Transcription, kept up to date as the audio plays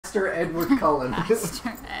Master Edward Cullen.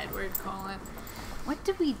 Master Edward Cullen. What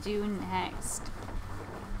do we do next?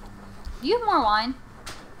 Do you have more wine?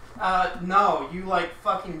 No. You, like,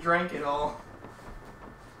 fucking drank it all.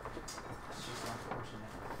 That's just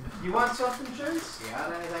unfortunate. You want something, Chase? You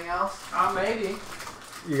got anything else? Maybe.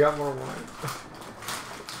 You got more wine.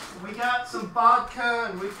 We got some vodka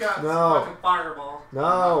and we've got some fucking fireball.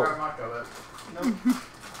 No. I'm not good. Nope.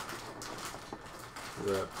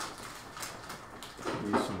 Rip.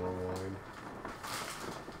 Use some more wine.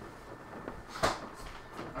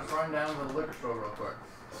 I'm going down to the liquor store real quick.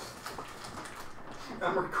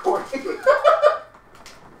 I'm recording.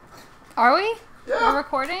 Are we? Yeah. We're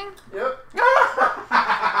recording? Yep.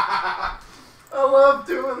 I love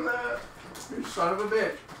doing that. You son of a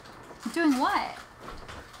bitch. Doing what?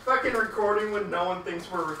 Fucking recording when no one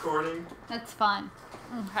thinks we're recording. That's fun.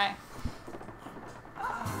 Okay.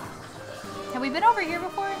 Have we been over here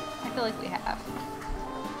before? I feel like we have.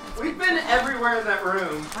 We've been everywhere in that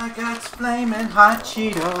room. I got flaming hot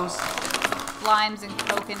Cheetos. Limes and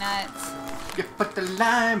coconuts. You put the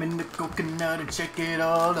lime in the coconut and shake it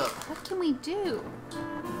all up. What can we do?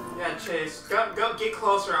 Yeah, Chase, go get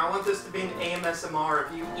closer. I want this to be an AMSMR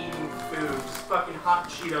of you eating food. Just fucking hot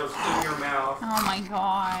Cheetos in your mouth. Oh my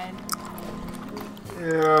god.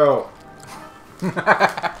 Ew.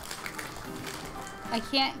 I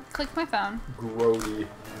can't click my phone. Grody.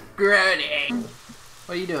 Grody.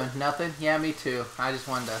 What are you doing? Nothing? Yeah, me too. I just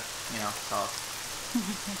wanted to, talk.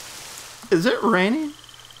 Is it raining?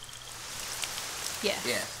 Yes.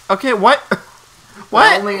 Yeah. Okay, what? But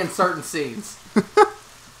What? only in certain scenes.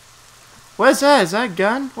 What is that? Is that a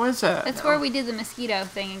gun? What is that? That's where we did the mosquito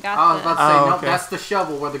thing and got I was about to say, Oh, no, okay. that's the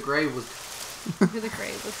shovel where the grave was. where the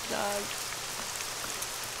grave was dug.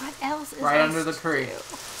 What else is Right there under the to tree.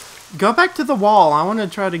 do? Go back to the wall. I want to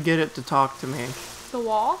try to get it to talk to me. The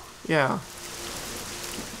wall? Yeah.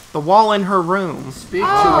 The wall in her room. Speak to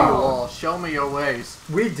me, wall. Show me your ways.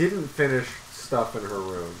 We didn't finish stuff in her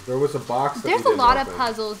room. There was a box that There's we a didn't lot of open.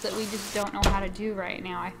 puzzles that we just don't know how to do right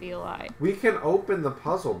now, I feel like. We can open the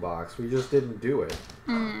puzzle box. We just didn't do it.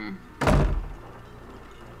 Hmm.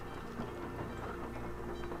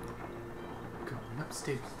 Going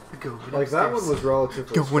upstairs. Going Like, that one was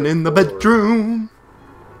relatively Going in the straightforward. bedroom.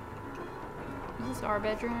 Is this our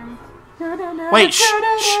bedroom? Wait, shh,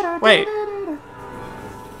 wait.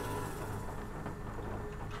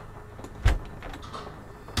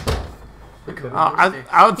 Couldn't I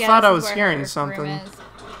Yeah, thought I this was is where hearing her something. room is.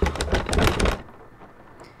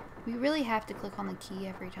 We really have to click on the key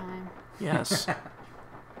every time. Yes.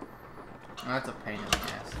 That's a pain in the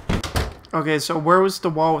ass. Okay, so where was the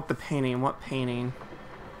wall with the painting? What painting?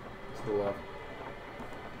 To the left.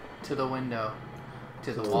 To the window.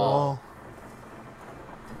 To the The wall.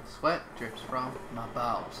 Sweat drips from my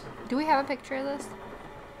bowels. Do we have a picture of this?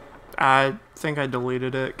 I think I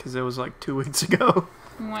deleted it because it was like 2 weeks ago.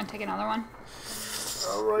 We want to take another one?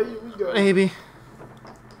 Alright, here we go. Maybe.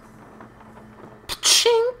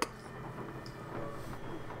 Chink.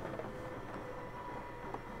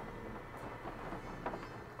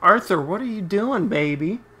 Arthur, what are you doing,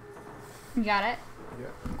 baby? You got it? Yeah.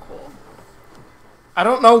 Cool. I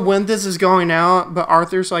don't know when this is going out, but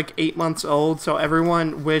Arthur's like 8 months old, so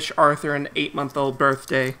everyone wish Arthur an 8-month-old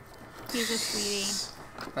birthday. He's a sweetie.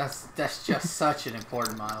 That's just such an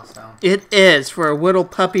important milestone. It is for a little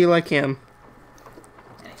puppy like him.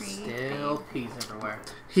 And he still pees everywhere.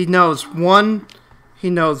 He knows one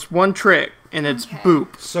trick, and it's Okay.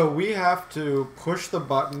 boop. So we have to push the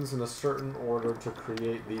buttons in a certain order to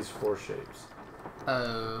create these 4 shapes.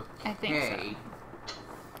 Okay. I think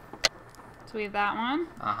so we have that one.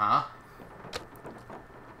 Uh-huh.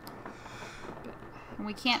 And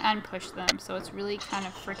we can't unpush them, so it's really kind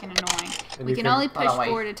of freaking annoying. And We you can can- only push Oh, wait.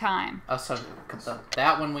 4 at a time. Oh, so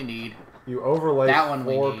that one we need. You overlay That one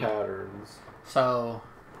we 4 need. patterns. So,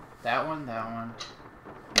 that one.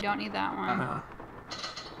 We don't need that one. Uh-huh.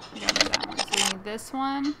 We don't need that one. So we need this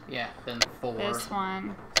one, Yeah, then 4. this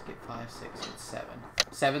one. Let's get 5, 6, and 7.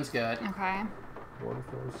 7's good. Okay. 1,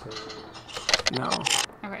 4, 7. No.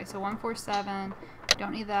 Okay, so 1, 4, 7. We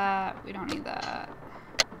don't need that. We don't need that.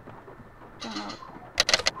 Don't know.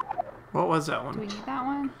 What was that Do one? we need that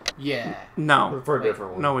one? Yeah. No. For a Wait.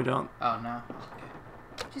 different one. No, we don't. Oh, no? Okay.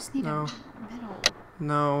 We just need No. a middle.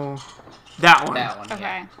 No. That one. That one, Okay.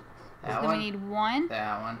 yeah. That Then one. we need 1.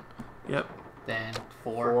 That one. Yep. Then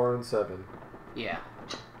 4. 4 and 7. Yeah.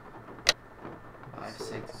 5,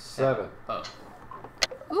 6, 7. 7. Both.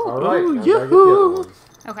 Ooh. Alright, Ooh, now we gotta get the other yoo-hoo. ones.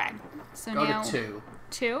 Okay. So Go now to 2.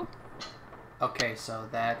 2. Okay, so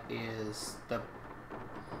that is the...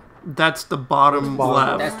 That's the bottom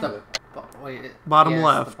Bottom left. That's the... Wait, Bottom yes,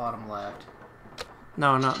 left. the bottom left.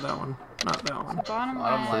 No, not that one. Not that one. Bottom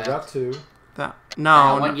Bottom left. left. We got 2. That.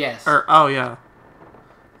 No. That one, no, yes. Oh yeah.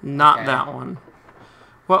 Not Okay. that one.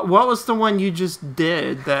 What was the one you just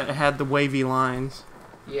did that had the wavy lines?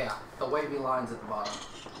 Yeah, the wavy lines at the bottom.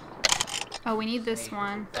 Oh, we need this Maybe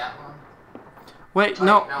one. That one. Wait, Wait,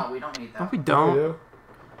 no. No, we don't need that No, we one. don't. We do.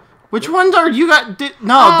 Which ones are you got? No,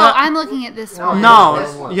 Oh, that. I'm looking at this No, one. No,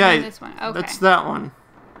 This one. yeah, We need this one. Okay. that's that one.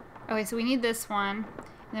 Okay, so we need this one.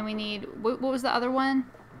 And then we need... What was the other one?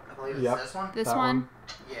 I believe it's Yep. this one. This That one?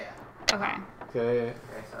 Yeah. Okay. Okay, Okay,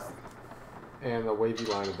 so and a wavy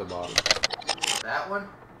line at the bottom. that one.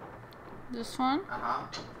 This one?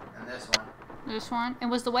 And this one. This one? And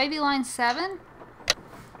was the wavy line 7?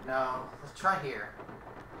 No, let's try here.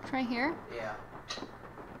 Try here. Yeah.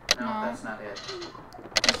 No, No. that's not it.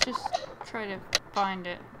 Let's just try to find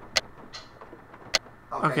it.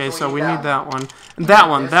 Okay, so we need need that one. And that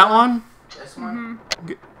one. This That one? one. This one.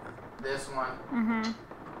 G- This one. Mm-hmm.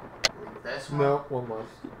 This one. No, one left.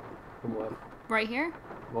 One left. Right here?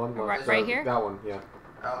 One left. Right- Sorry, right here? That one, yeah.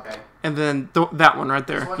 Okay. And then that one right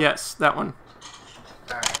there. This one? Yes, that one.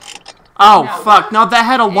 All right. Oh No. fuck! No, that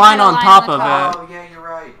had a It line had a on line top on the of top. it. Oh yeah, you're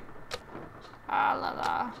right. Ah, la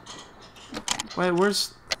la. Okay. Wait,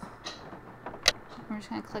 where's? We're just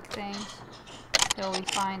gonna click things till we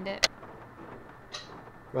find it.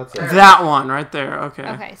 That's There. it. That one right there. Okay.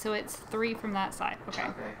 Okay, so it's 3 from that side. Okay.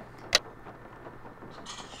 Okay.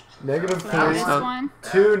 Negative So That this 3. So- one.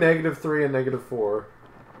 2, -3, and -4.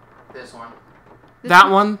 This one. This That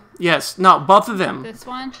one? Yes. No, both of them. This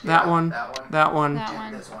one. That Yeah, one. That one. That one. That and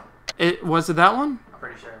one. this one. It was it that one? I'm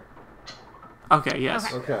pretty sure. Okay.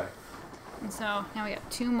 Yes. Okay. Okay. And so now we got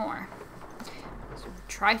 2 more. So we're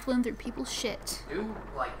trifling through people's shit. Do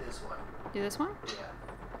like this one. Do this one? Yeah.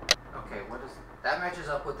 Okay. What is that? Matches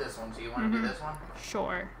up with this one. So you want to do this one?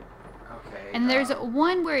 Sure. Okay. And there's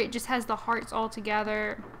one where it just has the hearts all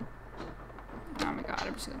together. Oh my god,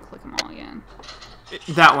 I'm just gonna click them all again.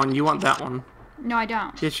 That one. You want that one? No, I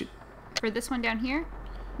don't. Yes. You. For this one down here?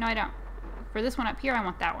 No, I don't. For this one up here, I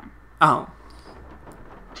want that one. Oh.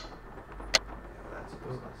 That's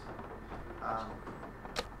useless. No.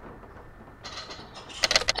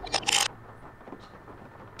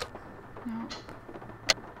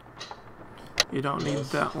 You don't need Yes,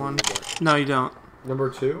 that one. that. No, you don't. Number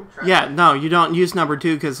 2? try Yeah. No, you don't use number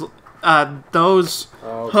 2 because those Oh,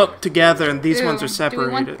 okay. hook together and these Ooh, ones are Do we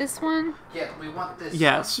want separated. this one? Yeah, we want this.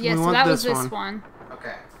 Yes. Yes, we so want that was this this one. one.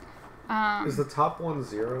 Okay. Is the top one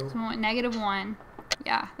 0? So we want -1.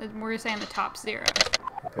 Yeah, we're saying the top 0.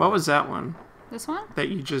 What was that one This one? that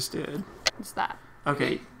you just did? It's that.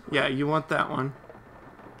 Okay. Yeah, you want that one.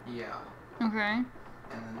 Yeah. Okay. And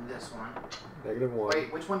then this one. -1.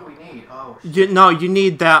 Wait, which one do we need? Oh shit. No, you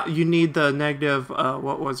need that. You need the negative.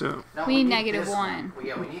 What was it? No, We need this -1.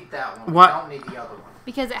 Yeah, we need that one. What? We don't need the other one.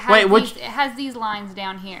 Because it has Wait, these, which- it has these lines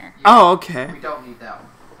down here. Yeah, Oh, okay. We don't need that one.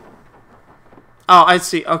 Oh, I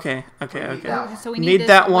see. Okay, okay, We need okay. that one. So we Need this,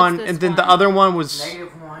 that what's one, this and then one? the other one was -1, -2,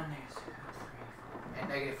 3,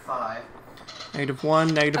 and -5.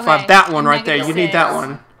 -1, Okay, -5. That one and right there. You need that -6.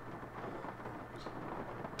 one.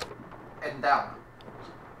 And that one.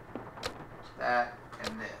 That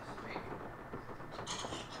and this, maybe.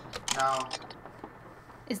 No.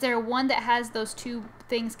 Is there one that has those 2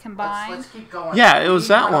 things combined? Let's keep going. Yeah, it We was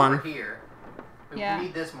need that over one. Here. We Yeah.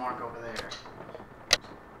 need this mark over there.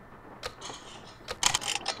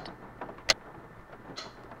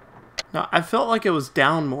 No, I felt like it was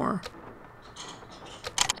down more.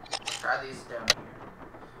 Try these down here.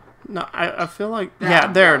 No, I feel like Down, yeah,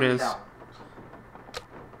 there down, it is. down.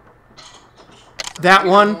 That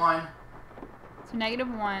one. -1. So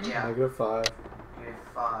 -1. Yeah. -5.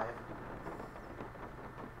 -5.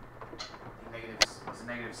 Was it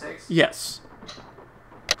 -6? Yes.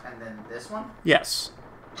 And then this one? Yes.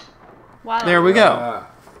 Wow. There we go.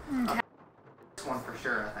 Yeah. This one for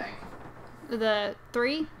sure, I think. The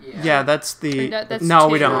 3? Yeah, that's the. Or no, that's no,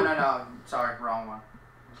 we 2. don't. No. Sorry, wrong one.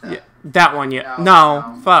 Yeah, that one, yeah. No,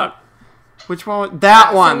 No, no. fuck. Which one? That Yeah,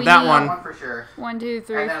 so one. we That need- one. That one for sure. 1, 2,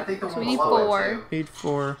 3. And then I think the So one we need below 4. it, too. Need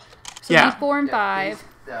 4. So Yeah. we need 4 and Yeah,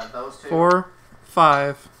 5. those two. 4,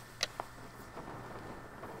 5.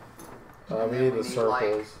 We And need then the we need, like,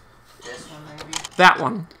 circles. This one maybe? That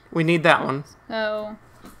one. We need that one. So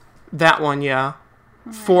That one, yeah.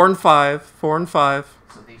 4 and 5. 4 and 5.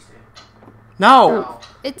 So these two. No. No.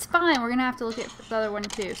 it's fine. We're gonna have to look at the other one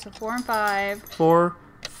too. So 4 and 5. 4,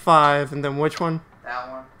 5, and then which one? That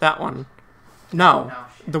one. That one. No. No,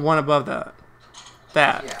 shit. The one above that.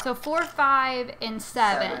 That. Yeah. So 4, 5, and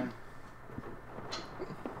 7.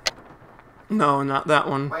 No, not that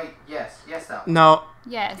one. Wait, yes, that one. No.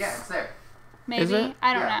 Yes. Yeah, it's there. Maybe. Is it?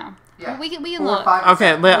 I don't Yeah. know. Yeah. We can 4, look. 5, Okay,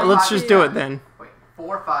 7. 4, let's 5, just and do it 7. then. Wait,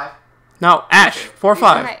 4, 5. No, Ash, 4,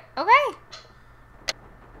 5. Okay. Okay.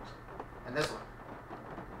 And this one.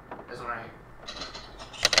 This one right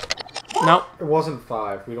here. Nope. It wasn't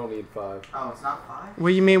 5. We don't need 5. Oh, it's not 5? What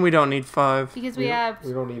do you mean we don't need 5? Because We we have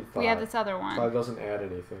don't need 5. we have this other one. 5 doesn't add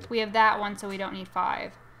anything. We have that one, so we don't need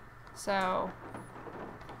 5. So.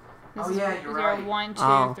 This Oh, is yeah, you're 0, right. 1, 2,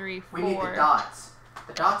 Oh. 3, 4. We need the dots.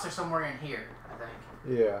 The dots are somewhere in here, I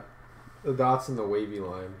think. Yeah. The dots in the wavy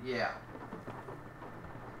line. Yeah.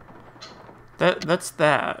 That's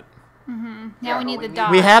that. Now Yeah, we but need we the need-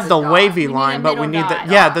 dots. We have the the dot. wavy We need a line, but we middle need the... dot.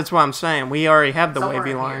 Yeah, that's what I'm saying. We already have the Somewhere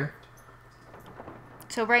wavy in line. here.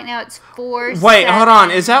 So right now it's 4. Wait, hold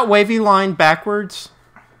on. Is that wavy line backwards?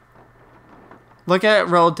 Look at it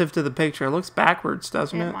relative to the picture. It looks backwards,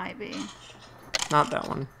 doesn't It it? might be. Not that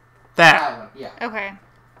one. That. That one, yeah. Okay.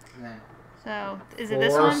 And then So is it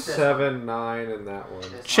this 4, one? 7, 9, and that one.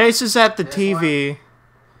 this Chase is at the This TV. one.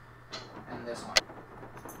 And this one.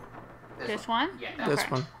 This one? Yeah. This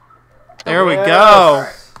Okay. one. There we Yes. go.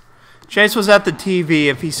 Alright. Chase was at the TV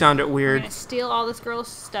if he sounded We're weird. gonna steal all this girl's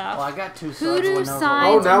stuff. Well, I got 2 Hoodoo subs. One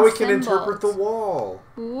sign. Oh, now and we can symbols. interpret the wall.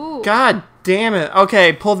 Ooh. God damn it.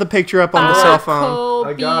 Okay, pull the picture up on the cell phone.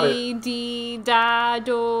 I got it.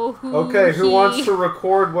 Okay, who wants to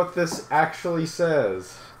record what this actually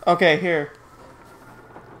says? Okay, here.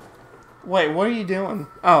 Wait, what are you doing?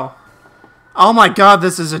 Oh. Oh my god,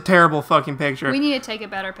 this is a terrible fucking picture. We need to take a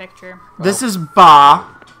better picture. This is Ba.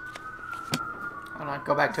 Hold on,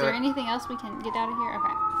 go back Is to there it. anything else we can get out of here?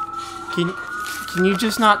 Okay. Can you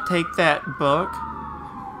just not take that book?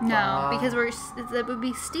 No, because that would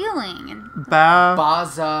be stealing. And Ba.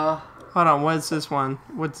 Baza. Hold on, what is this one?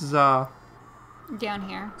 What's Za? down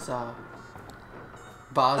here.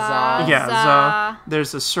 Baza. Yeah, Za. Za.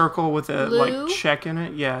 There's a circle with a Lu? like check in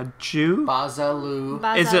it. Yeah, Jew.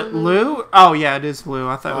 Bazalu. Is it Lu? Oh yeah, it is Lu.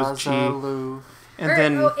 I thought it was G. Bazalu. And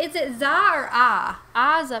then is it Za or Ah?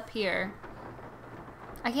 Ah's up here.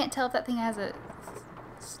 I can't tell if that thing has a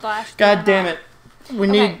slash. God damn it. We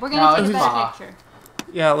Okay, need we're No, gonna take a it's better Ba. picture.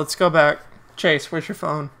 Yeah, let's go back. Chase, where's your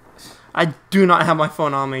phone? I do not have my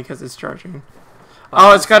phone on me because it's charging.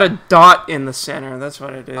 Oh, it's got a dot in the center. That's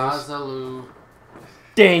what it is. Bazalu.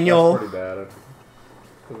 Daniel. That's pretty bad. I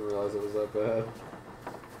didn't realize it was that bad.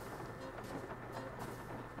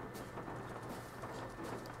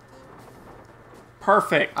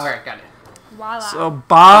 Perfect. Alright, got it. Voila. So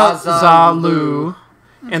Bazalu.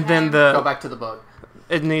 And then Okay. Go the back to the book.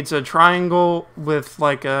 it needs a triangle with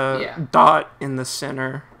like a Yeah. dot in the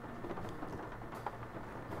center.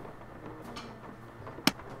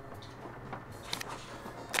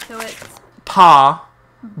 So it's Pa.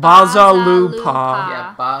 Bazalu Pa. Pa.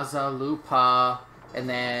 Yeah, Bazalupa. And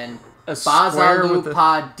then A square with a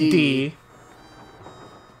Bazalupa D. D.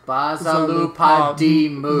 Bazalupa D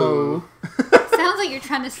Mu. Sounds like you're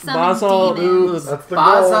trying to summon Bazalu- demons. That's the goal.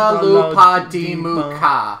 Bazalupa D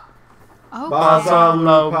Muka. Oh,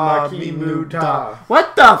 Bazalupakimuta.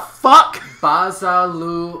 What the fuck?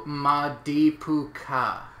 Bazalu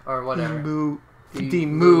Madipuka. Or whatever. Mu. D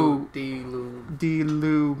Mu. D-lu. D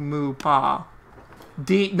Lu Mu Pa.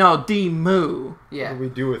 D no D Mu. What Yeah. do we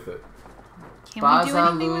do with it? Can we do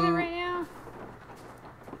anything with it Bazalu- right now?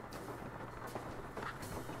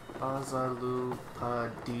 Bazalupa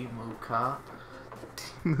D Muka.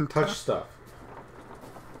 Touch stuff.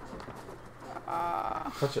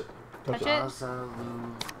 Touch it. Touch it.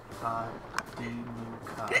 Bazalupa D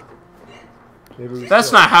Muka. Maybe we That's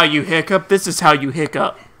still- not how you hiccup. This is how you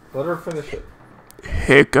hiccup. Let her finish it.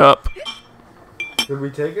 Hiccup. Did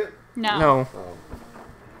we take it? No. No. Oh.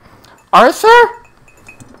 Arthur?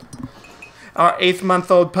 Our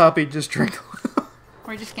 8-month-old puppy just drank.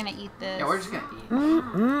 We're just gonna eat this. Yeah, we're just gonna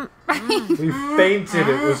eat. We fainted.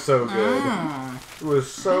 It was so good. It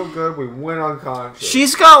was so good. We went unconscious.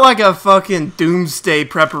 She's got like a fucking doomsday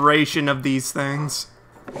preparation of these things.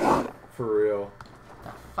 For real.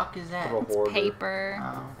 The fuck is that? I'm a hoarder. Paper.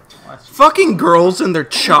 Oh, what's Fucking girls and their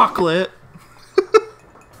chocolate.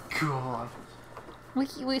 God.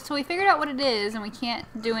 So we figured out what it is, and we can't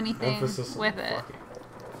do anything Emphasis on with it. fucking.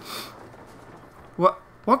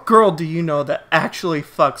 What girl do you know that actually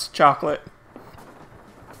fucks chocolate?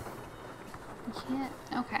 We can't.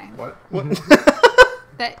 Okay. What?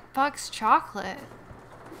 That fucks chocolate.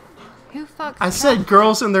 Who fucks? I said chocolate?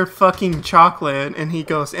 girls and their fucking chocolate, and he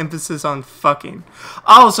goes emphasis on fucking.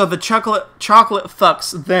 Oh, so the chocolate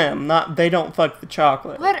fucks them, not they don't fuck the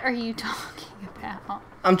chocolate. What are you talking about?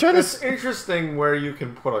 I'm trying to. It's interesting where you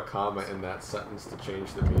can put a comma in that sentence to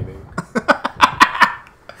change the meaning.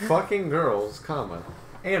 Fucking girls, comma,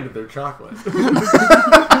 and their chocolate.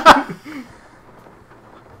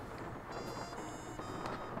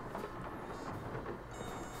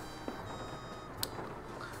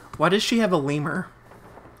 Why does she have a lemur?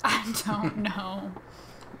 I don't know.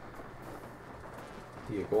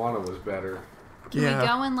 The iguana was better. Can we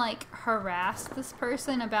go and like harass this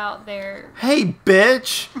person about their? Hey,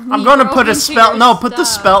 bitch! I'm We gonna broke put a into spell. your No, put the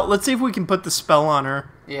stuff. spell. Let's see if we can put the spell on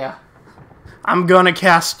her. Yeah. I'm gonna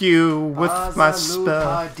cast you with my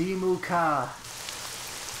spell. Dimuka.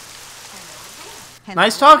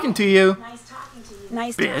 Nice talking to you.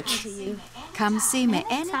 Nice Bitch. talking to you. Come see me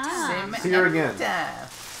anytime. See her again.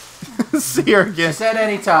 See her again. She said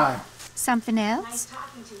anytime. Something else?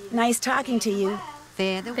 Nice talking to you.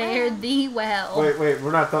 Fare the Fare well. thee well. Wait,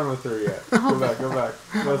 we're not done with her yet. Go back.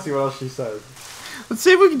 Let's see what else she says. Let's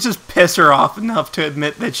see if we can just piss her off enough to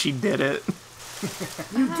admit that she did it.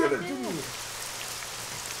 You did it,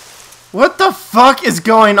 What the fuck is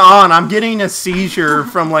going on? I'm getting a seizure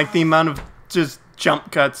from like the amount of just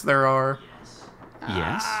jump cuts there are.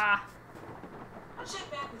 Yes.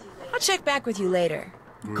 I'll check back with you later.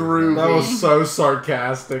 Groovy. That was so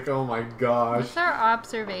sarcastic. Oh my gosh. What's our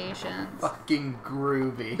observations? Fucking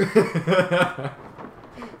groovy.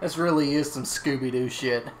 This really is some Scooby-Doo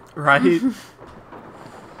shit. Right?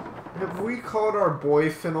 Have we called our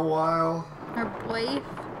boyf in a while? Our boy.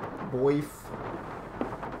 Boyf?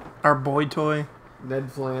 Our boy toy.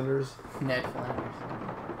 Ned Flanders? Ned Flanders.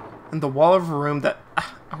 And the wall of a room that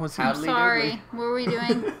I was. Howdy Sorry. doodly. What were we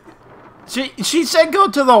doing? She said go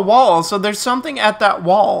to the wall, so there's something at that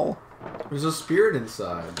wall. There's a spirit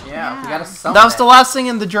inside. Yeah, we gotta summon That was it. the last thing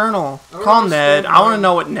in the journal. I Call understand Ned. I want why. to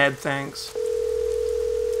know what Ned thinks.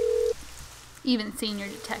 Even senior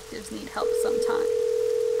detectives need help sometimes.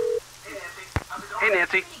 Hey,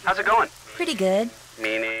 Nancy. How's it going? Pretty good.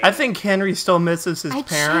 Meaning. I think Henry still misses his I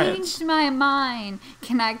parents. changed my mind.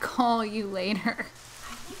 Can I call you later?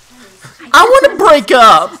 I want to break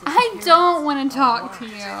up. I don't want to talk to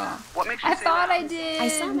you. What makes you I say thought that? I did. I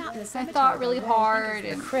saw him out in the I cemetery. thought really hard, The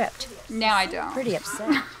and crypt. now I don't. Pretty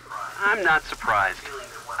upset. I'm not surprised.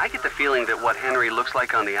 I get the feeling that what Henry looks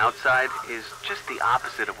like on the outside is just the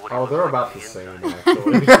opposite of what he Oh, looks they're like about on the the same, inside.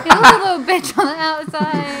 actually. He's a little bitch on the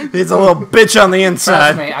outside. He's a little bitch on the Trust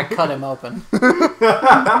inside. me, I cut him open.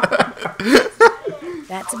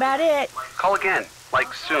 That's about it. Call again,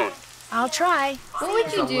 like soon. I'll try. What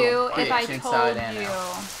would you He's a do little if I bitch told inside and you?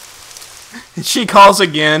 out. She calls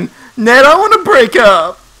again. Ned, I want to break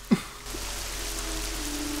up.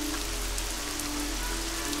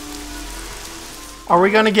 Are we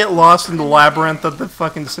gonna get lost in the labyrinth of the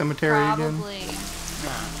fucking cemetery again? Probably. If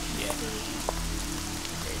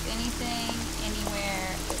there's anything, anywhere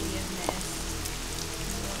that we have missed,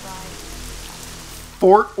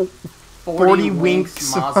 you're right. 40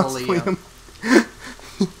 winks mausoleum. mausoleum.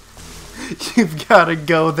 You've got to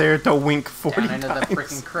go there to wink 40 Down into the times.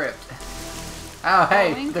 freaking crypt. Oh,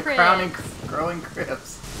 hey, Growing the crypts. growing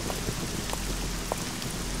crypts.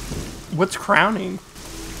 What's crowning?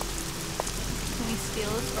 Can we steal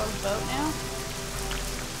this girl's boat now?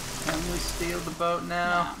 Can we steal the boat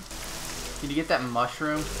now? No. Can you get that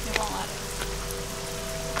mushroom? It won't let us.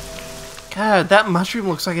 God, that mushroom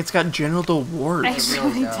looks like it's got genital warts. It really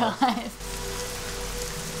really does. does.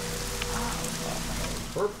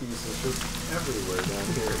 Herpes is just everywhere down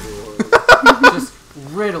here in New Orleans. Just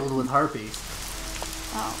riddled with herpes.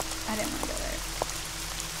 Oh, I didn't want to go there.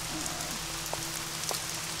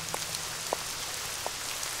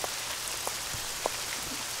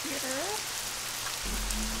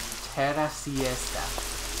 Terra siesta.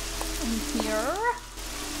 Here.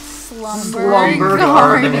 Slumber, Slumber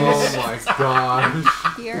garden. garden. Oh my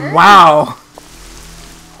gosh. Here. Wow.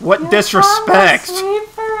 What disrespect.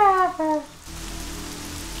 Alright.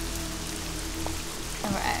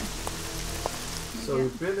 So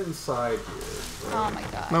we've been inside here. Oh my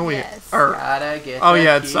god. No, we yes. are. Gotta get Oh the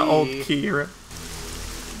yeah, it's the old key. key. Right?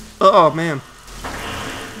 Oh man.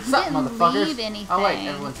 What's up, didn't motherfuckers? leave anything. Oh wait,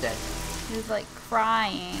 everyone's dead. He was like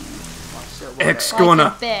crying. Oh, shit, what X the- Like gonna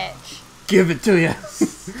a bitch. give it to you.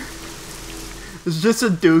 It's just a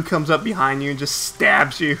dude comes up behind you and just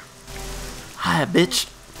stabs you. Hi, bitch.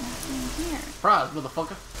 Nothing here. Surprise,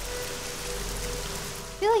 motherfucker. I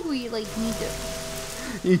feel like we need to.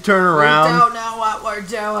 You turn We around. don't know what we're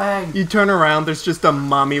doing. You turn around. There's just a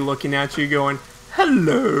mummy looking at you, going,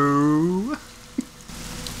 "Hello."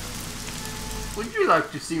 Would you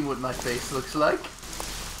like to see what my face looks like?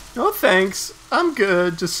 Oh, thanks. I'm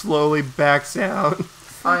good. Just slowly backs out.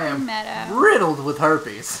 I am Meta. riddled with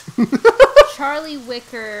herpes. Charlie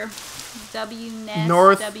Wicker. W Ness.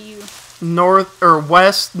 North- W. North or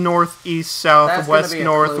west, northeast, south, That's gonna west, be a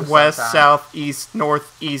north, clue west, sometime. southeast,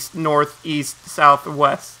 northeast, northeast,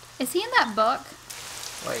 southwest. Is he in that book?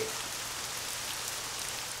 Wait.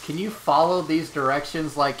 Can you follow these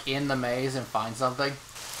directions like in the maze and find something?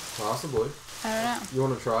 Possibly. I don't know. You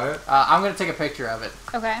want to try it? I'm gonna take a picture of it.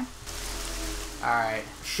 Okay. Alright.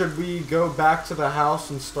 Should we go back to the house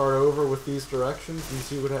and start over with these directions and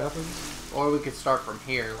see what happens? Or we could start from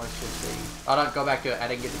here. Let's just see. Oh, no, go back to it. I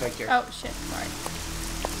didn't get the picture. Oh, shit. Sorry.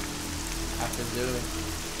 I have to zoom.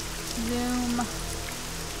 Zoom.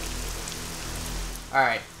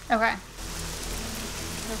 Alright. Okay.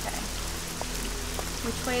 Okay.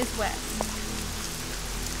 Which way is west?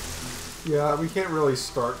 Yeah, we can't really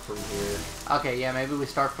start from here. Okay, yeah, maybe we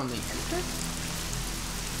start from the entrance?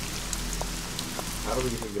 How do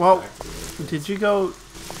we even get Well, back to it? did you go...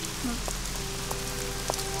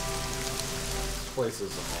 This place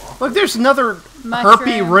is off. Look, there's another Mushroom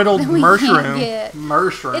herpy-riddled that we mushroom. can't get.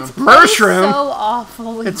 Mushroom. It's Mushroom? so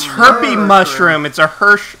awful. It's herpy mushroom. It's a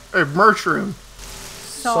mushroom.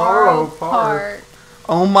 Sorrow Sorrow Park.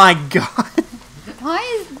 Oh my god.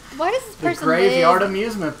 Why does this The person Graveyard live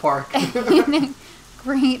Amusement Park. in a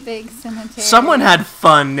great big cemetery? Someone had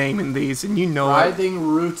fun naming these, and you know it. Writhing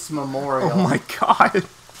Roots Memorial. Oh my god.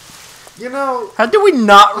 You know, How did we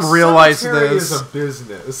not a realize cemetery this? is a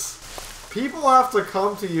business. People have to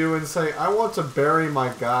come to you and say, I want to bury my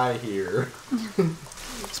guy here.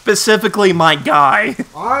 Specifically, my guy.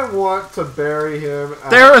 I want to bury him at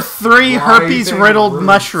There are 3 Writhing herpes-riddled Roots."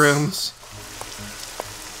 mushrooms.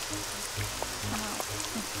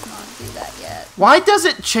 Let's not do that yet. Why does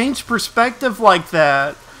it change perspective like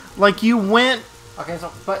that? Like you went... Okay,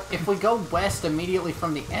 so, but if we go west immediately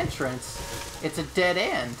from the entrance, it's a dead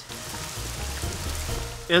end.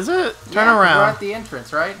 Is it? Turn Yeah, around. We're at the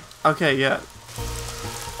entrance, right? Okay, yeah.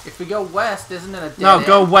 If we go west, isn't it a dead No, end?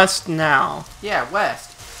 go west now. Yeah, west.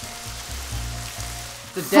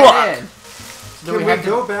 It's a dead Fuck. end. So Can we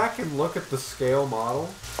go back and look at the scale model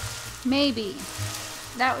Maybe.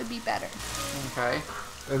 That would be better. Okay.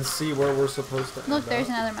 and see where we're supposed to Look, end there's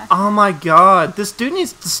up? another mushroom. Oh my god. This dude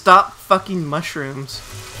needs to stop fucking mushrooms.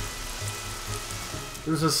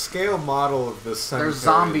 There's a scale model of this cemetery. There's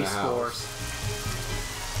zombie in the house. spores.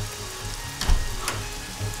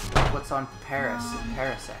 What's on Paris?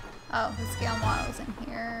 Parasect. Oh, the scale model's in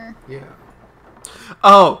here. Yeah.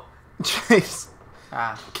 Oh, Chase.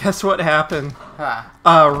 Ah. Guess what happened?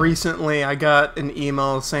 Recently I got an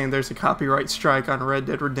email saying there's a copyright strike on Red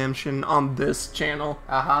Dead Redemption on this channel.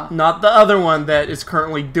 Uh-huh. Not the other one that is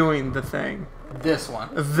currently doing the thing. This one.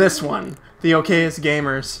 This one. The Okayest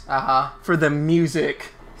Gamers. Uh-huh. For the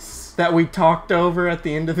music that we talked over at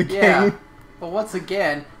the end of the Yeah. game. But once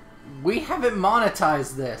again, we haven't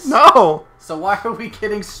monetized this. No! So why are we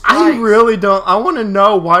getting strikes? I really don't. I want to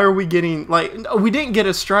know why are we getting, like, we didn't get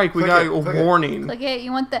a strike. We got a click it. warning. Look at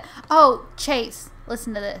you want the... Oh, Chase,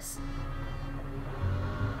 listen to this.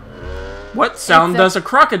 What sound It's a- does a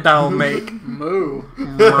crocodile make? Moo.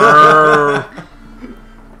 Brrr.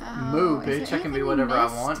 Moo, is bitch. there I can be anything whatever we I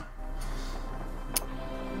missed? want.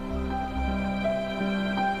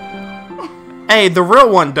 Hey, the real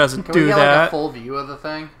one doesn't Can do we get that. like a full view of the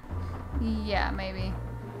thing? Yeah, maybe.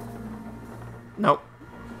 Nope.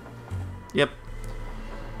 Yep.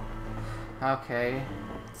 Okay.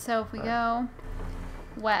 So if we go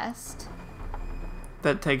west,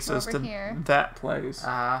 That takes us Over to here. that place.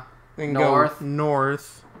 Uh-huh. Then north. go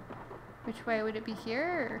north. which way would it be here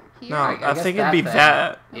or here? No, I I guess think that it'd be thing.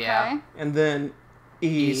 that. Yeah. Okay. And then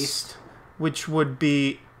east, East. which would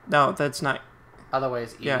be... No, that's not... Other way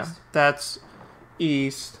is east. Yeah, that's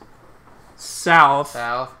east. South,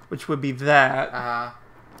 South. which would be that. Uh-huh.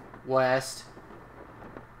 West.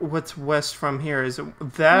 What's west from here? Is it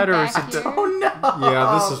that or is Back it... here? Oh no!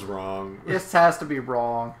 Yeah, this is wrong. This has to be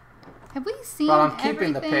wrong. Have we seen But I'm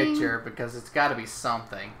keeping the everything? picture because it's got to be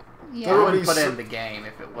something. I Yeah. There'll wouldn't be put it some- in the game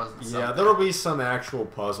if it wasn't something. Yeah, there'll be some actual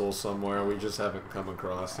puzzle somewhere we just haven't come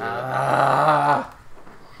across yet.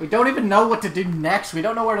 We don't even know what to do next. We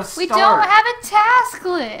don't know where to start. We don't have a task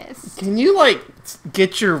list. Can you, like,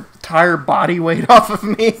 get your entire body weight off of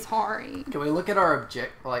me? Sorry. Can we look at our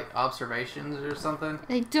observations or something?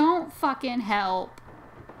 They don't fucking help.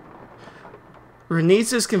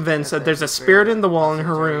 Renice is convinced that there's a spirit in the wall in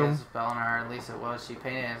her room. Spell on her, at least it was. She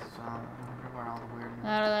painted it. I wonder where all the weird.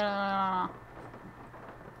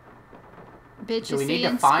 Bitch Do is we need to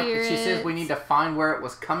seeing find? spirits. She says we need to find where it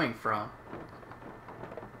was coming from.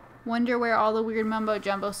 Wonder where all the weird mumbo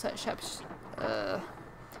jumbo such ups. Well,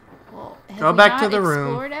 have Go we back to not the room.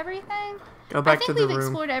 Explored everything. Go back I to think the we've room.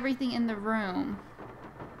 explored everything in the room.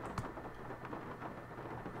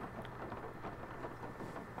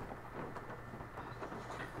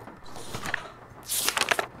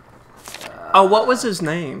 Oh, what was his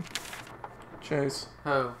name? Chase.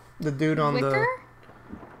 Oh, The dude on Wicker?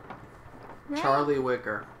 Right? Charlie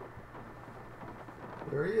Wicker.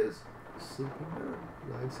 There he is. Sleeping Bird.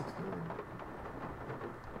 969.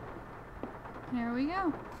 Here we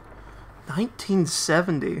go.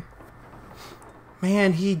 1970.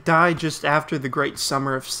 Man, he died just after the Great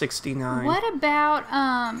Summer of '69. What about,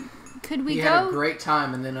 could we He go... had a great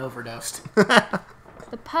time and then overdosed.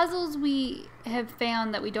 The puzzles we have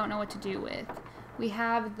found that we don't know what to do with. We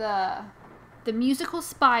have the musical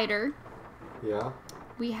spider. Yeah.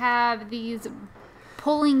 We have these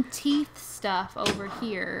pulling teeth stuff over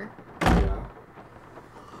here. Yeah.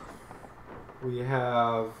 We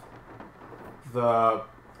have the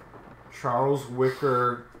Charles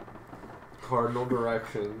Wicker cardinal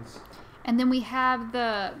directions. And then we have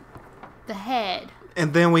the head.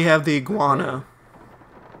 And then we have the iguana.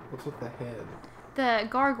 What's with the head? The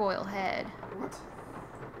gargoyle head. What?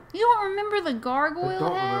 You don't remember the I gargoyle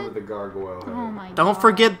don't head? remember the gargoyle head. Oh my god. Don't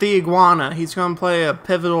forget the iguana. He's going to play a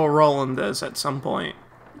pivotal role in this at some point.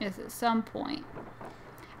 Yes, at some point.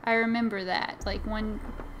 I remember that. Like one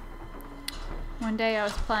day I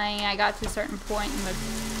was playing, I got to a certain point and the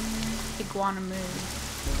iguana moved.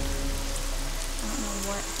 I don't know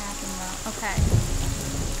what happened though. Okay.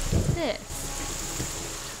 This.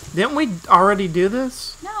 Didn't we already do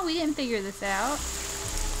this? No, we didn't figure this out.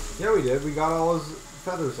 Yeah, we did. We got all his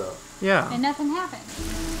feathers up. Yeah. And nothing happened.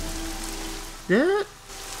 Did it?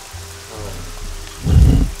 Oh.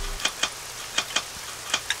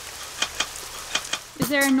 Is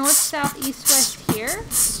there a north, south, east, west here?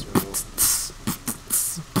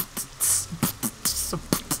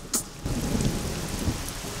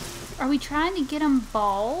 Are we trying to get him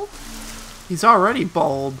bald? He's already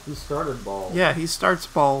bald. He started bald. Yeah, he starts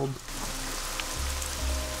bald.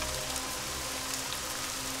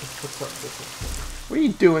 What's up with this? What are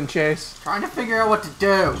you doing, Chase? Trying to figure out what to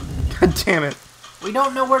do. God damn it. We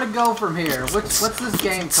don't know where to go from here. What's this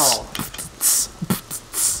game called?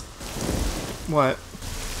 What?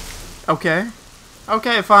 Okay.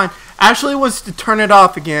 Okay, fine. Ashley was to turn it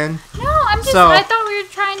off again. No, I thought we were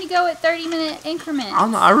trying to go at 30-minute increments.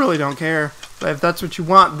 I really don't care. But if that's what you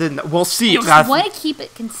want, then we'll see. I just want to keep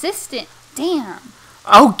it consistent. Damn.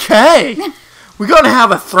 Okay. We're going to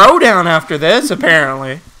have a throwdown after this,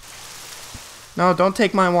 apparently. No, don't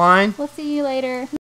take my wine. We'll see you later.